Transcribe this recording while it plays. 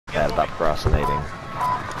bad about procrastinating.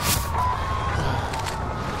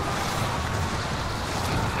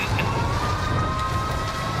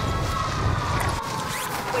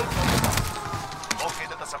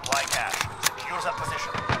 Located the supply cache. Secure that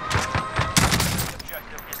position. The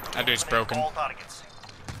objective is to That dude's eliminate broken. all targets.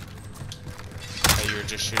 That you were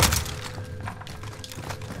just shooting.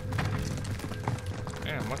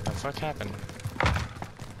 Damn, what the fuck happened?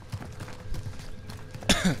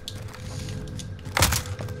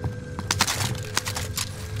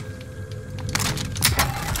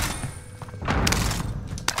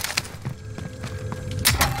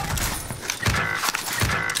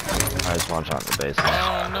 I just want to shot in the basement.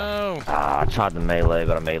 Oh no! Ah, I tried to melee,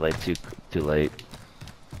 but I melee too late.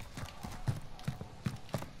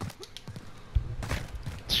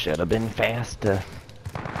 Should have been faster.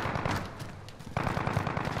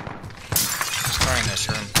 He's probably in this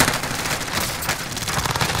room.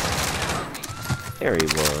 There he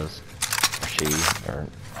was. Or she, or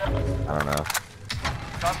I don't know.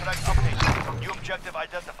 Contract update. New objective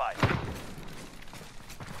identified.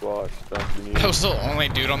 Squash, stuff you need. I was the only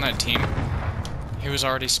dude on that team. He was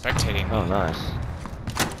already spectating me. Oh, nice.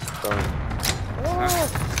 Yeah.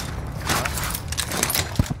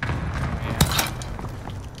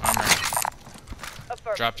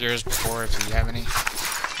 Armor. Drop yours before if you have any.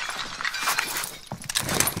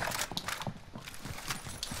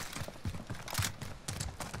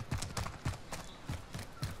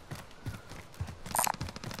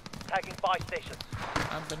 Tagging buy stations.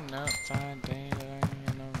 I've been up 5 days, I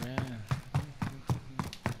ain't no man.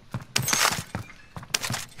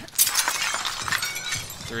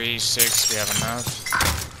 3, 6, we have enough.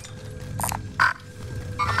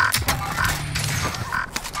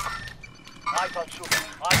 Eyes on shooter.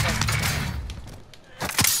 Eyes on shooter.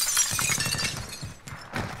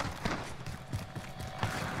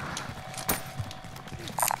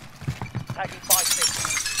 Tagging buy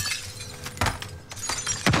stations.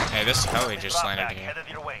 Hey, this heli just Drop landed back, here. headed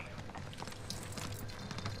your way.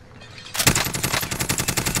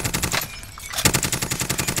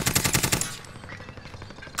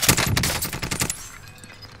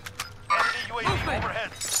 Enemy UAV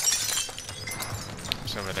overhead.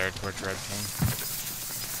 It's over there towards Red King.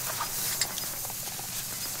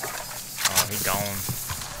 Oh, he gone.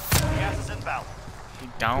 Gas is inbound. He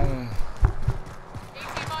gone.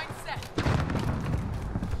 Easy mindset.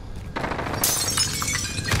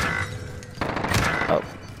 Oh,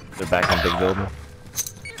 they're back in the big building.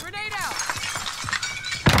 Grenade out.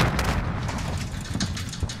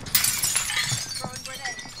 Throwing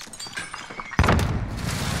grenade.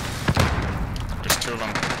 There's 2 of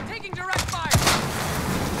them. Taking direct fire.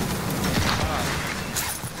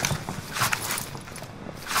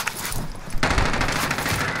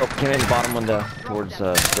 Oh, came in the bottom window towards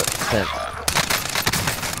the fence.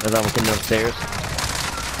 There's that one coming upstairs.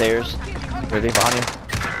 Stairs. Ready behind you.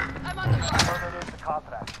 I'm on the fire. Terminate the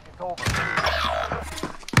contract. It's over.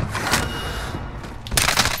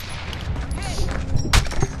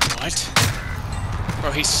 What? Bro,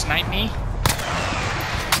 he sniped me?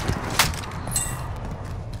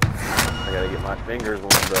 I gotta get my fingers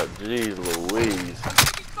warmed up. Jeez Louise.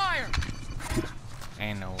 Taking fire.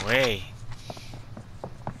 Ain't no way.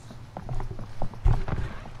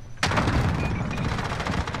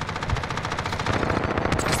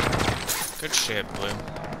 Good shit, Blue.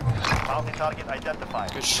 Bounty target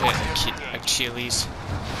identified. Good shit, Achilles.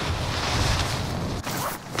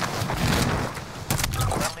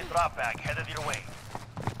 Friendly drop back, headed your way.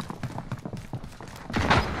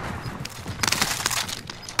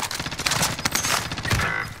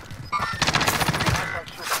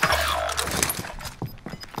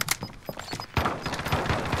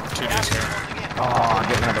 Two dudes here. Oh, I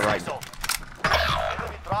didn't have the right.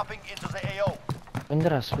 Enemy dropping into the AO. When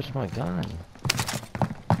did I switch my gun?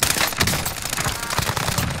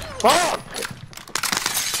 Fuck!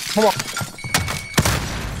 Come on.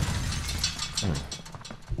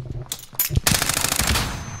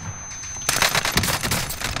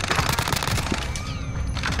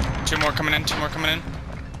 Two more coming in, 2 more coming in.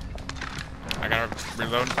 I gotta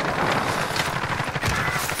reload.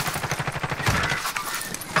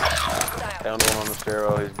 Found one on the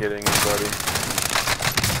stairwell. He's getting his buddy.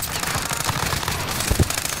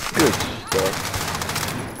 Good stuff.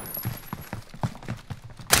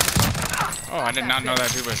 Oh, I did not know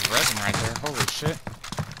that dude was resin right there. Holy shit.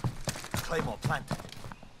 Claymore planted.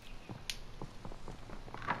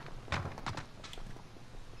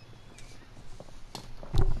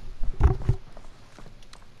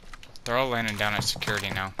 They're all landing down at security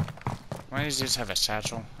now. Why do these dudes have a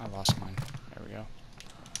satchel? I lost mine. There we go.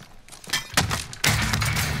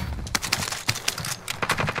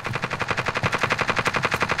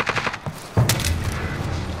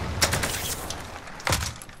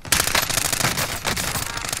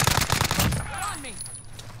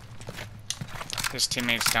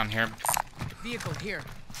 teammates down here. Vehicle here.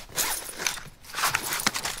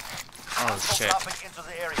 Oh Hostiles shit. dropping into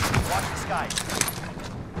the area. Watch the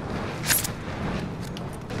skies.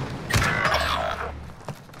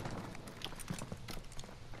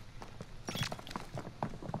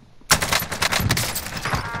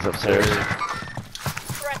 He's upstairs.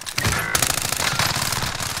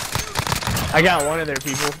 I got one of their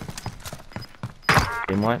people.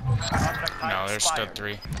 Team what? Contract time No, there's still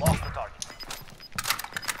expired. 3. Lost the target.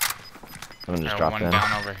 Someone just Got dropped one in.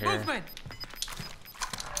 down over here. Movement.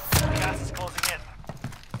 Gas is closing in.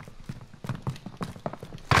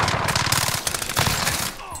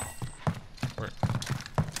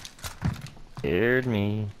 Scared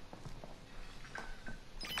me.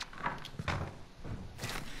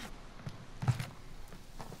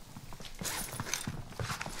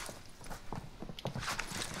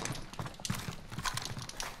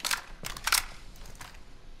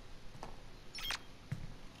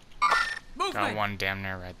 Got Movement. one damn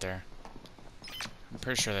near right there. I'm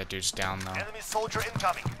pretty sure that dude's down though. Enemy soldier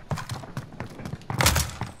incoming.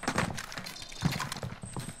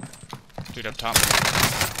 Dude up top.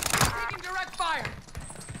 Taking direct fire.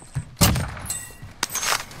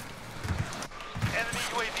 Enemy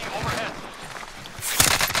UAV overhead.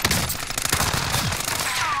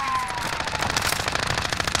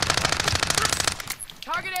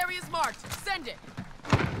 Target area is marked. Send it.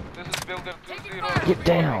 This is Builder Taking 2-0. fire. Get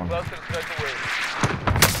down. Cluster straight away.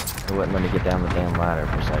 It wouldn't let me get down the damn ladder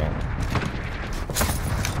for a second.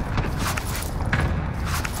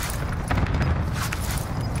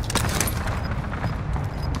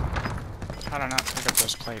 How did I not pick up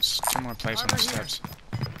those plates? 2 more plates on the Armor here. steps.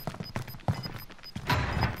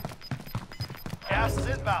 Gas is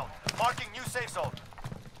inbound. Marking new safe zone.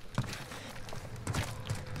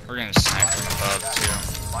 We're gonna snipe from above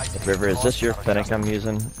too. River, is this your Fennec I'm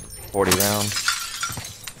using? 40 round?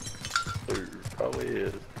 Probably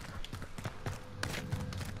is.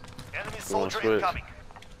 Enemy wanna soldier switch? incoming.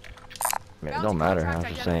 I mean, it don't matter. I'm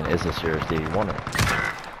just saying, is this yours? Do you want it?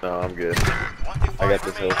 No, I'm good. 25 I got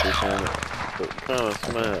this remaining. LC on it. But kind of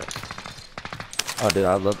smack. Oh, dude,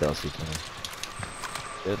 I love the LC team.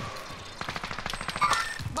 Good.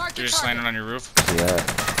 Mark the Dude just landed target. on your roof. See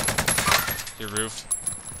that? Your roof.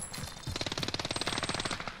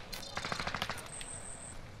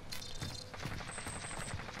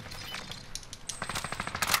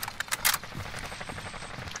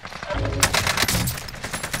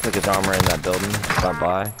 Took his armor in that building. Stop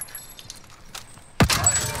by.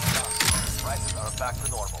 Prices are back to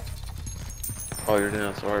normal. Oh, you're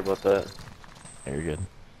down. Sorry about that. Yeah, you're good.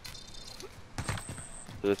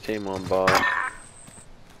 There's a team on bot.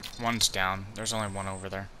 One's down. There's only one over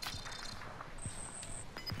there.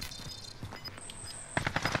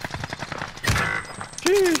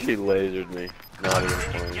 Jeez, he lasered me. Not even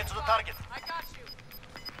Taking, playing. get to the target. I got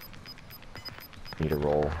you. Need to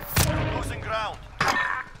roll. Losing ground.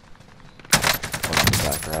 One on the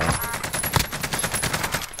back right.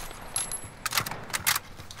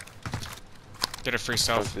 Get a free Oh,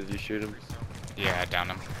 self. did you shoot him? Yeah, I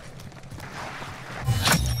downed him.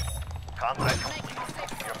 Contract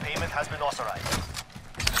complete. Your payment has been authorized.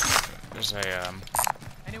 There's a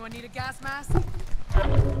Anyone need a gas mask?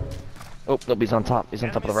 Oh, nope, he's on top. He's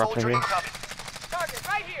on top of the Enemy rocks right soldier here. incoming. Target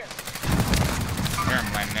right here. here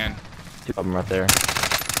I'm landing in. 2 of them right there.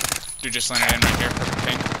 Dude just landed in right here.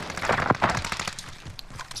 Pink.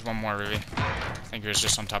 There's one more, Ruby. I think he was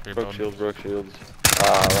just on top of your Broke building. shields, broke shields.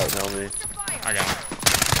 Ah, right on me. I got him.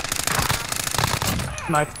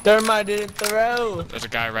 My thermite didn't throw. There's a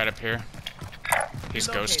guy right up here. He's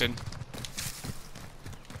Relocating. ghosted.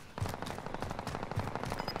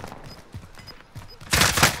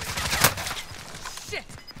 Shit.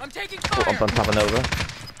 I'm taking Oh, I'm fire. on top of Nova.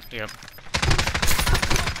 Yep.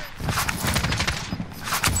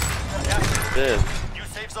 Dead. New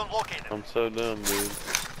safe zone located. I'm so dumb, dude.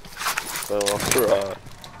 Fell off the rock.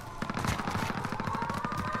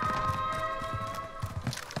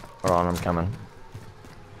 Hold on, I'm coming.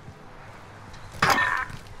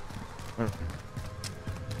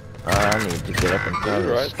 I need to get up and He throw was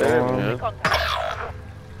the right there, storm. man.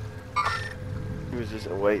 He was just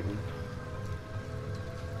waiting.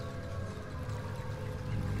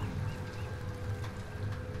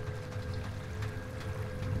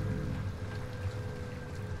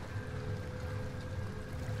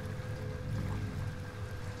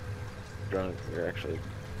 Drunk, you're actually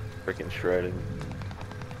freaking shredding.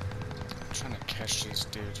 I'm trying to catch these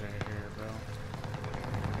dudes right here, bro.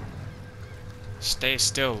 Stay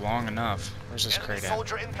still long enough. Where's this Enemy crate at?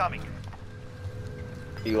 soldier incoming.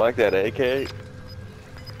 You like that AK?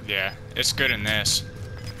 Yeah, it's good in this.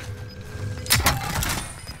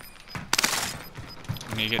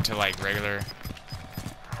 you get to like regular.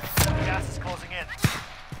 Gas is closing in.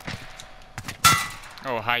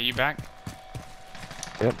 Oh, hi, you back?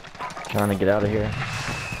 Yep. Trying to get out of here.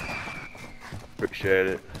 Appreciate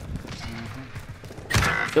it.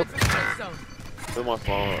 Safe zone. Put my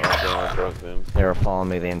phone out there and I broke them. They were following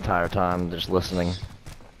me the entire time, just listening.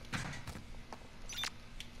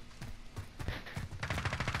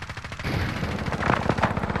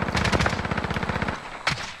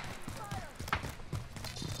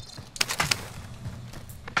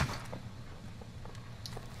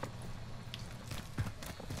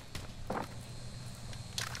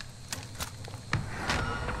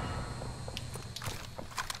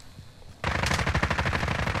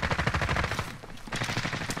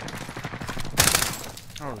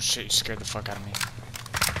 Oh shit, you scared the fuck out of me.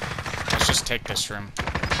 Let's just take this room.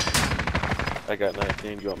 I got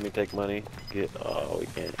 19. You want me to take money? Oh, we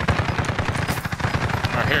can't.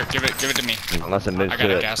 Oh, here, give it to me. Unless it moves I got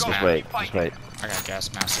to a it. gas Just mask. wait, just wait. I got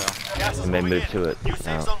gas mask though. Gas is It may moving move in. to it. New safe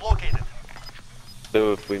No. zone located.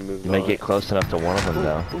 Do if we move You may on. get close enough to one of them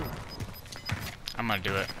though. I'm gonna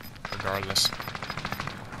do it, regardless.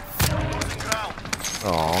 Losing ground.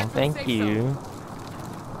 Aw, thank you.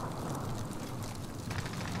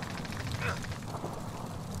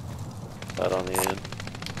 Out on the end.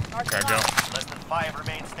 Okay, go. Less than 5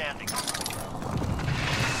 remain standing.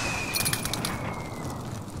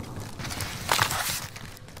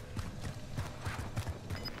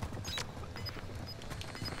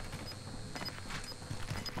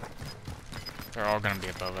 They're all gonna be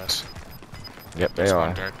above us. Yep, they There's are.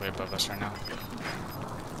 one directly above us right now.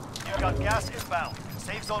 You've got gas inbound.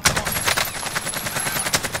 Safe zone closing.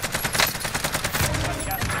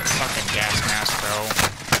 Got gas. Fucking gas mask, bro.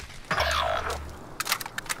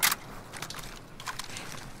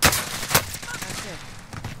 That's it.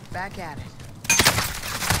 Back at it.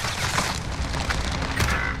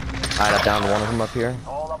 Alright, I downed one of them up here.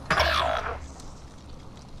 All up.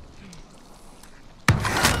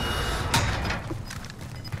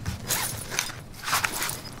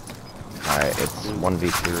 Alright, it's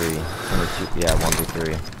 1v3. Yeah,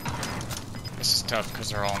 1v3. This is tough because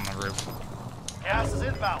they're all on the roof. Gas is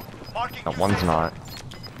inbound. Marking That new one's safe not.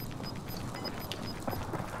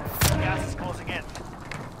 zone. Gas is closing in.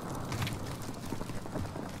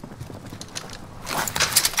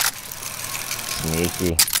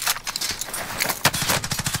 Sneaky.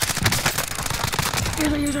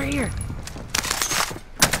 Here's right here.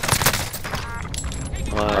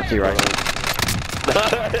 RT right.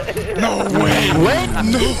 No way! What?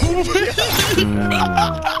 No way!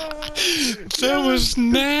 That was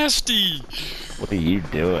nasty! What are you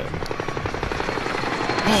doing?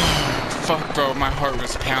 Fuck, bro, my heart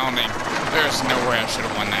was pounding. There's no way I should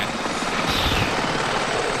have won that.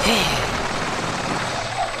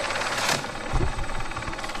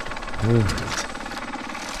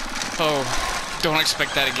 Oh, don't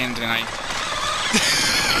expect that again tonight.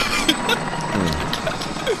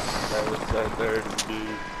 That was that third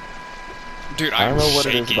dude. Dude, I I'm don't know what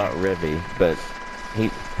shaking. it is about Rivy, but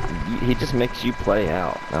he just makes you play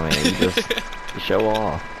out. I mean, you just you show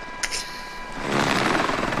off.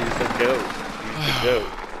 He's the goat. He's the goat.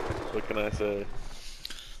 What can I say?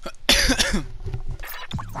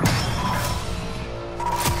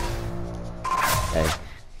 Hey,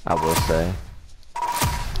 I will say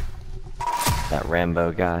that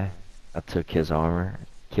Rambo guy, I took his armor,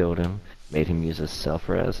 killed him, made him use his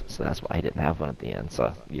self-res, so that's why he didn't have one at the end.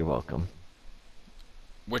 So you're welcome.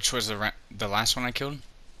 Which was the last one I killed?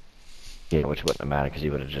 Yeah, which wouldn't have mattered because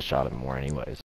you would have just shot him more anyways.